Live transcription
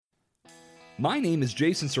My name is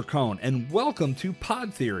Jason Sircone, and welcome to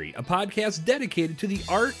Pod Theory, a podcast dedicated to the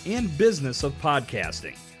art and business of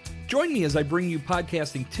podcasting. Join me as I bring you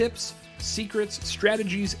podcasting tips, secrets,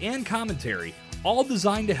 strategies, and commentary, all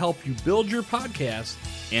designed to help you build your podcast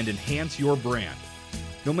and enhance your brand.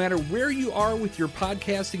 No matter where you are with your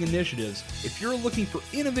podcasting initiatives, if you're looking for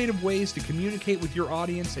innovative ways to communicate with your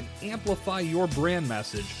audience and amplify your brand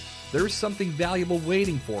message, there's something valuable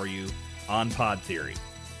waiting for you on Pod Theory.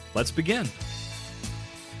 Let's begin.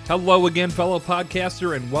 Hello again, fellow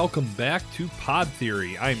podcaster, and welcome back to Pod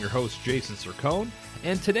Theory. I am your host, Jason Sircone,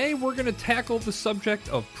 and today we're going to tackle the subject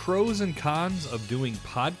of pros and cons of doing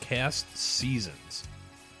podcast seasons.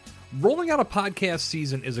 Rolling out a podcast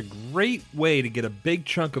season is a great way to get a big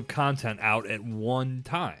chunk of content out at one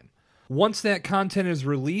time. Once that content is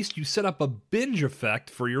released, you set up a binge effect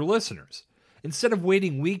for your listeners. Instead of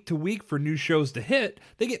waiting week to week for new shows to hit,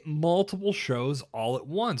 they get multiple shows all at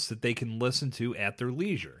once that they can listen to at their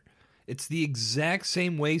leisure. It's the exact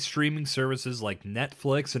same way streaming services like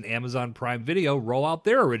Netflix and Amazon Prime Video roll out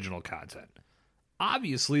their original content.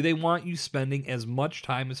 Obviously, they want you spending as much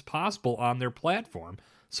time as possible on their platform,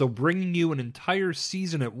 so bringing you an entire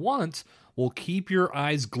season at once will keep your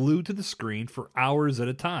eyes glued to the screen for hours at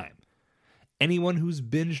a time. Anyone who's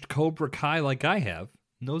binged Cobra Kai like I have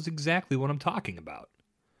knows exactly what I'm talking about.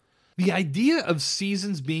 The idea of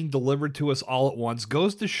seasons being delivered to us all at once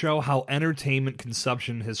goes to show how entertainment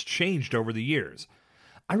consumption has changed over the years.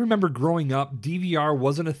 I remember growing up, DVR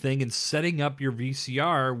wasn't a thing and setting up your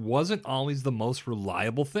VCR wasn't always the most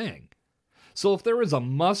reliable thing. So if there was a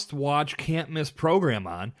must-watch, can't-miss program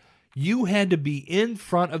on, you had to be in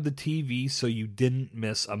front of the TV so you didn't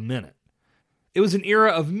miss a minute. It was an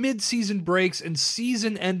era of mid-season breaks and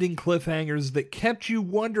season-ending cliffhangers that kept you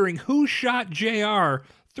wondering who shot JR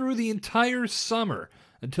through the entire summer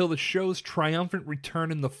until the show's triumphant return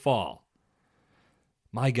in the fall.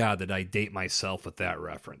 My God, did I date myself with that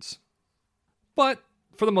reference. But,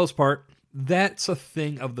 for the most part, that's a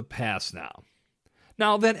thing of the past now.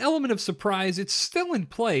 Now, that element of surprise, it's still in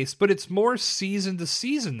place, but it's more season to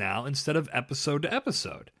season now instead of episode to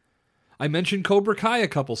episode. I mentioned Cobra Kai a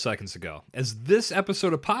couple seconds ago. As this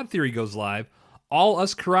episode of Pod Theory goes live, all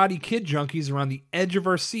us Karate Kid junkies are on the edge of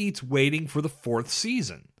our seats waiting for the fourth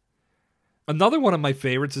season. Another one of my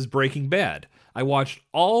favorites is Breaking Bad. I watched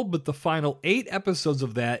all but the final 8 episodes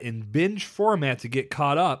of that in binge format to get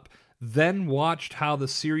caught up, then watched how the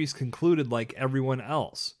series concluded like everyone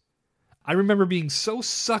else. I remember being so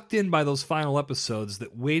sucked in by those final episodes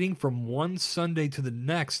that waiting from one Sunday to the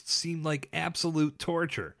next seemed like absolute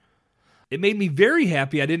torture. It made me very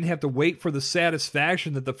happy I didn't have to wait for the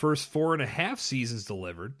satisfaction that the first 4.5 seasons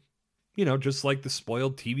delivered. You know, just like the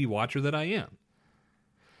spoiled TV watcher that I am.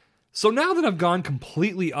 So now that I've gone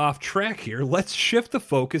completely off track here, let's shift the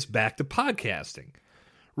focus back to podcasting.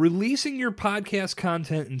 Releasing your podcast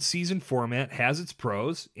content in season format has its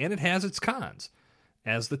pros and it has its cons,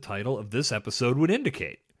 as the title of this episode would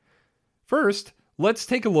indicate. First, let's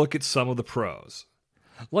take a look at some of the pros.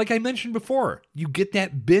 Like I mentioned before, you get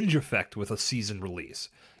that binge effect with a season release.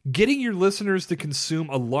 Getting your listeners to consume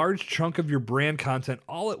a large chunk of your brand content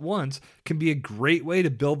all at once can be a great way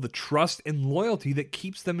to build the trust and loyalty that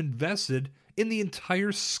keeps them invested in the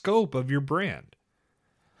entire scope of your brand.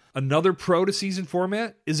 Another pro to season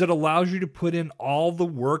format is it allows you to put in all the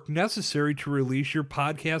work necessary to release your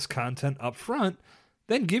podcast content up front,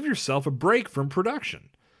 then give yourself a break from production.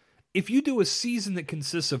 If you do a season that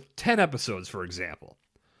consists of 10 episodes, for example,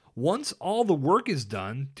 once all the work is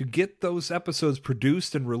done to get those episodes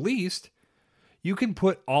produced and released, you can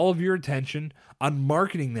put all of your attention on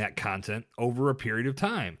marketing that content over a period of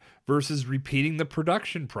time versus repeating the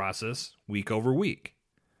production process week over week.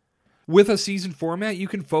 With a season format, you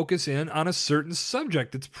can focus in on a certain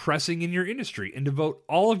subject that's pressing in your industry and devote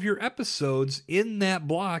all of your episodes in that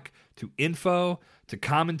block to info, to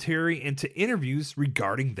commentary, and to interviews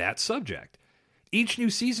regarding that subject. Each new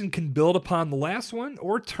season can build upon the last one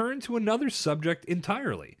or turn to another subject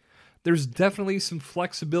entirely. There's definitely some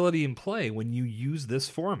flexibility in play when you use this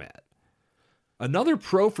format. Another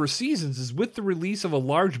pro for seasons is with the release of a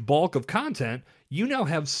large bulk of content, you now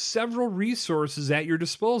have several resources at your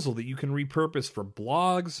disposal that you can repurpose for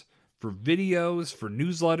blogs, for videos, for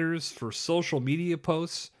newsletters, for social media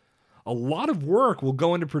posts. A lot of work will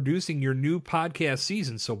go into producing your new podcast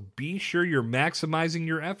season, so be sure you're maximizing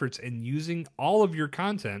your efforts and using all of your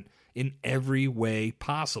content in every way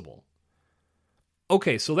possible.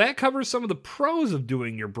 Okay, so that covers some of the pros of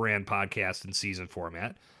doing your brand podcast in season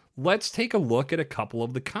format. Let's take a look at a couple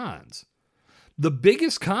of the cons. The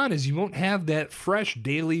biggest con is you won't have that fresh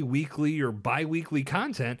daily, weekly, or bi-weekly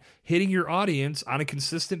content hitting your audience on a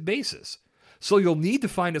consistent basis. So you'll need to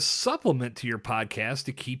find a supplement to your podcast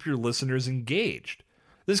to keep your listeners engaged.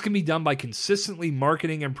 This can be done by consistently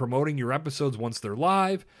marketing and promoting your episodes once they're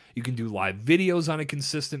live. You can do live videos on a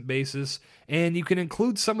consistent basis, and you can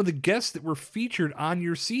include some of the guests that were featured on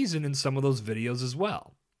your season in some of those videos as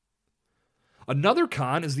well. Another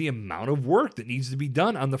con is the amount of work that needs to be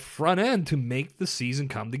done on the front end to make the season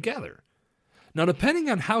come together. Now, depending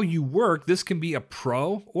on how you work, this can be a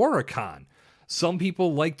pro or a con. Some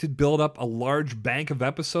people like to build up a large bank of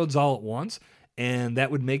episodes all at once, and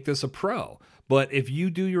that would make this a pro. But if you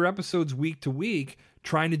do your episodes week to week,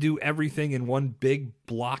 trying to do everything in one big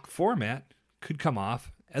block format could come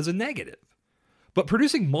off as a negative. But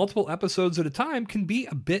producing multiple episodes at a time can be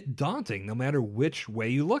a bit daunting no matter which way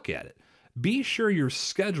you look at it. Be sure your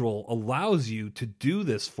schedule allows you to do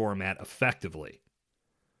this format effectively.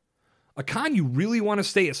 A con you really want to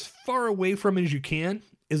stay as far away from as you can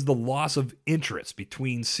is the loss of interest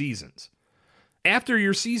between seasons. After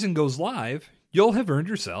your season goes live, you'll have earned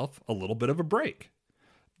yourself a little bit of a break.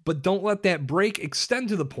 But don't let that break extend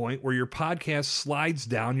to the point where your podcast slides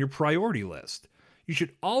down your priority list. You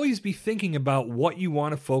should always be thinking about what you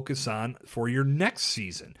want to focus on for your next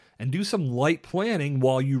season and do some light planning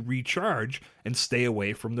while you recharge and stay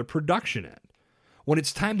away from the production end. When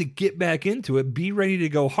it's time to get back into it, be ready to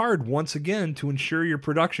go hard once again to ensure your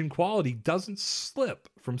production quality doesn't slip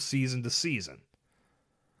from season to season.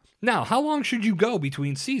 Now, how long should you go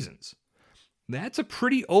between seasons? That's a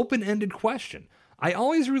pretty open-ended question. I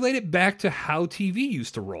always relate it back to how TV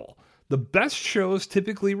used to roll. The best shows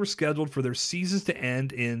typically were scheduled for their seasons to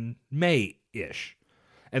end in May-ish,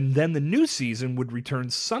 and then the new season would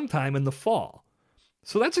return sometime in the fall.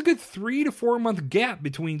 So that's a good 3 to 4 month gap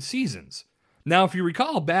between seasons. Now, if you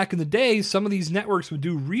recall, back in the day, some of these networks would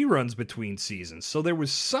do reruns between seasons, so there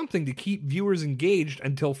was something to keep viewers engaged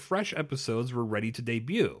until fresh episodes were ready to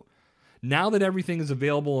debut. Now that everything is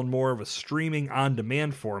available in more of a streaming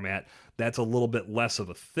on-demand format, that's a little bit less of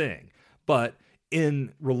a thing. But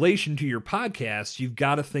in relation to your podcast, you've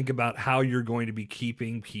got to think about how you're going to be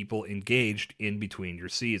keeping people engaged in between your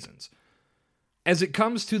seasons. As it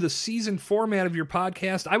comes to the season format of your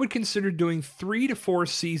podcast, I would consider doing 3 to 4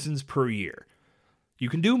 seasons per year. You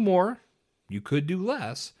can do more, you could do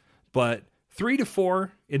less, but 3 to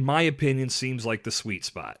 4, in my opinion, seems like the sweet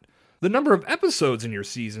spot. The number of episodes in your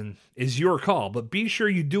season is your call, but be sure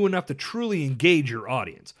you do enough to truly engage your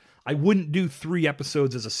audience. I wouldn't do 3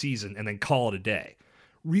 episodes as a season and then call it a day.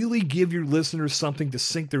 Really give your listeners something to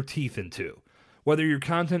sink their teeth into. Whether your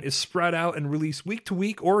content is spread out and released week to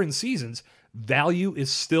week or in seasons, value is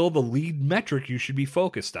still the lead metric you should be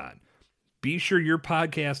focused on. Be sure your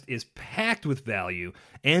podcast is packed with value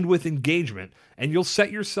and with engagement, and you'll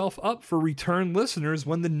set yourself up for return listeners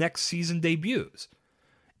when the next season debuts.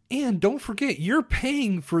 And don't forget, you're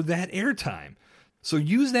paying for that airtime. So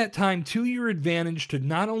use that time to your advantage to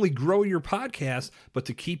not only grow your podcast, but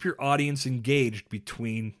to keep your audience engaged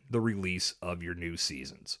between the release of your new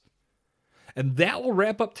seasons. And that will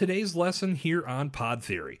wrap up today's lesson here on Pod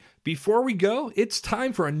Theory. Before we go, it's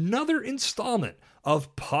time for another installment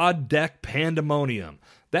of Pod Deck Pandemonium.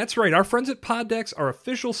 That's right, our friends at Pod Decks are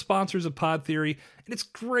official sponsors of Pod Theory, and it's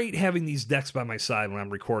great having these decks by my side when I'm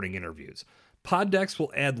recording interviews. Pod Decks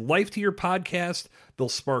will add life to your podcast, they'll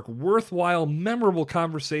spark worthwhile, memorable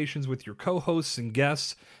conversations with your co-hosts and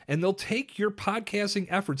guests, and they'll take your podcasting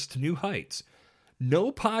efforts to new heights.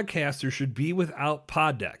 No podcaster should be without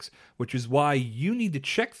Pod Decks, which is why you need to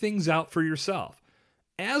check things out for yourself.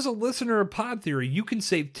 As a listener of Pod Theory, you can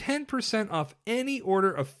save 10% off any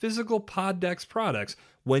order of physical Pod Decks products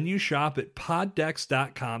when you shop at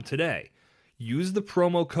poddecks.com today. Use the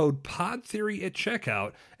promo code PODTHEORY at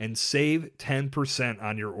checkout and save 10%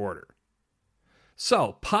 on your order.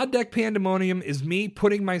 So, Pod Deck Pandemonium is me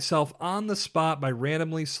putting myself on the spot by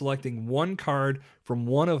randomly selecting one card from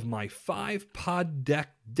one of my 5 Pod Deck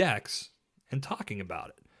decks and talking about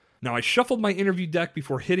it. Now, I shuffled my interview deck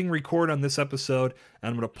before hitting record on this episode,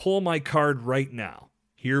 and I'm going to pull my card right now.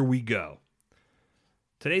 Here we go.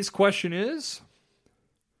 Today's question is,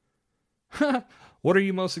 what are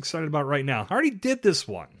you most excited about right now? I already did this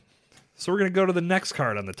one, so we're going to go to the next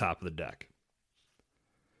card on the top of the deck.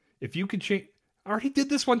 If you could change... I already did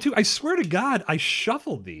this one too. I swear to God, I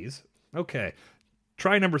shuffled these. Okay,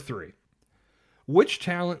 try number 3. Which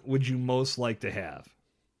talent would you most like to have?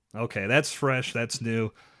 Okay, that's fresh, that's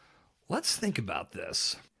new. Let's think about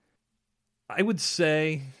this. I would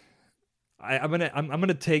say I'm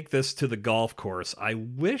gonna take this to the golf course. I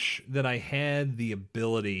wish that I had the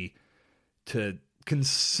ability to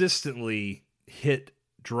consistently hit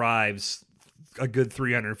drives a good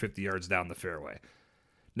 350 yards down the fairway.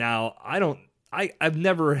 Now, I've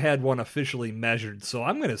never had one officially measured, so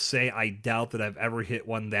I'm going to say I doubt that I've ever hit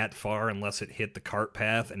one that far unless it hit the cart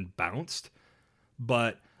path and bounced.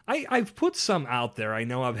 But I've put some out there. I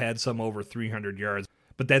know I've had some over 300 yards,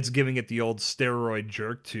 but that's giving it the old steroid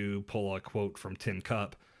jerk, to pull a quote from Tin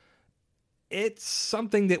Cup. It's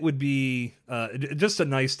something that would be just a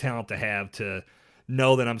nice talent to have, to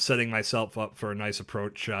know that I'm setting myself up for a nice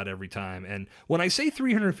approach shot every time. And when I say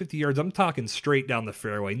 350 yards, I'm talking straight down the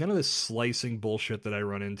fairway. None of this slicing bullshit that I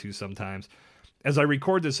run into sometimes. As I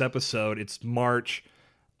record this episode, it's March.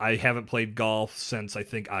 I haven't played golf since, I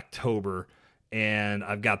think, October, and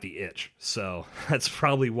I've got the itch. So that's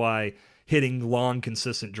probably why hitting long,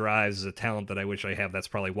 consistent drives is a talent that I wish I have. That's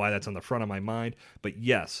probably why that's on the front of my mind. But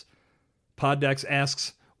yes, Poddex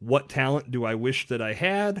asks, what talent do I wish that I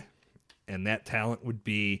had? And that talent would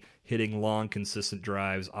be hitting long, consistent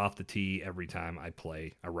drives off the tee every time I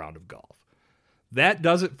play a round of golf. That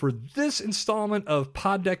does it for this installment of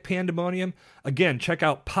Pod Deck Pandemonium. Again, check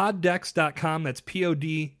out poddex.com. That's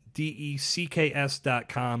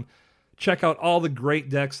PODDECKS.com. Check out all the great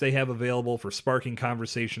decks they have available for sparking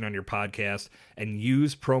conversation on your podcast, and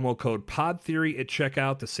use promo code PodTheory at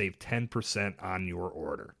checkout to save 10% on your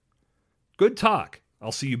order. Good talk.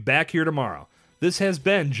 I'll see you back here tomorrow. This has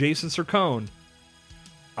been Jason Cercone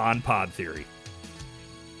on Pod Theory.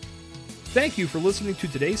 Thank you for listening to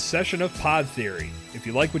today's session of Pod Theory. If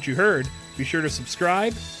you like what you heard, be sure to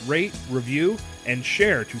subscribe, rate, review, and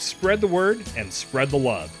share to spread the word and spread the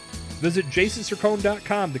love. Visit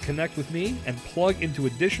jasoncercone.com to connect with me and plug into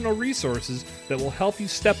additional resources that will help you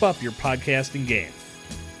step up your podcasting game.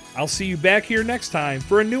 I'll see you back here next time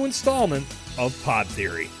for a new installment of Pod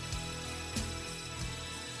Theory.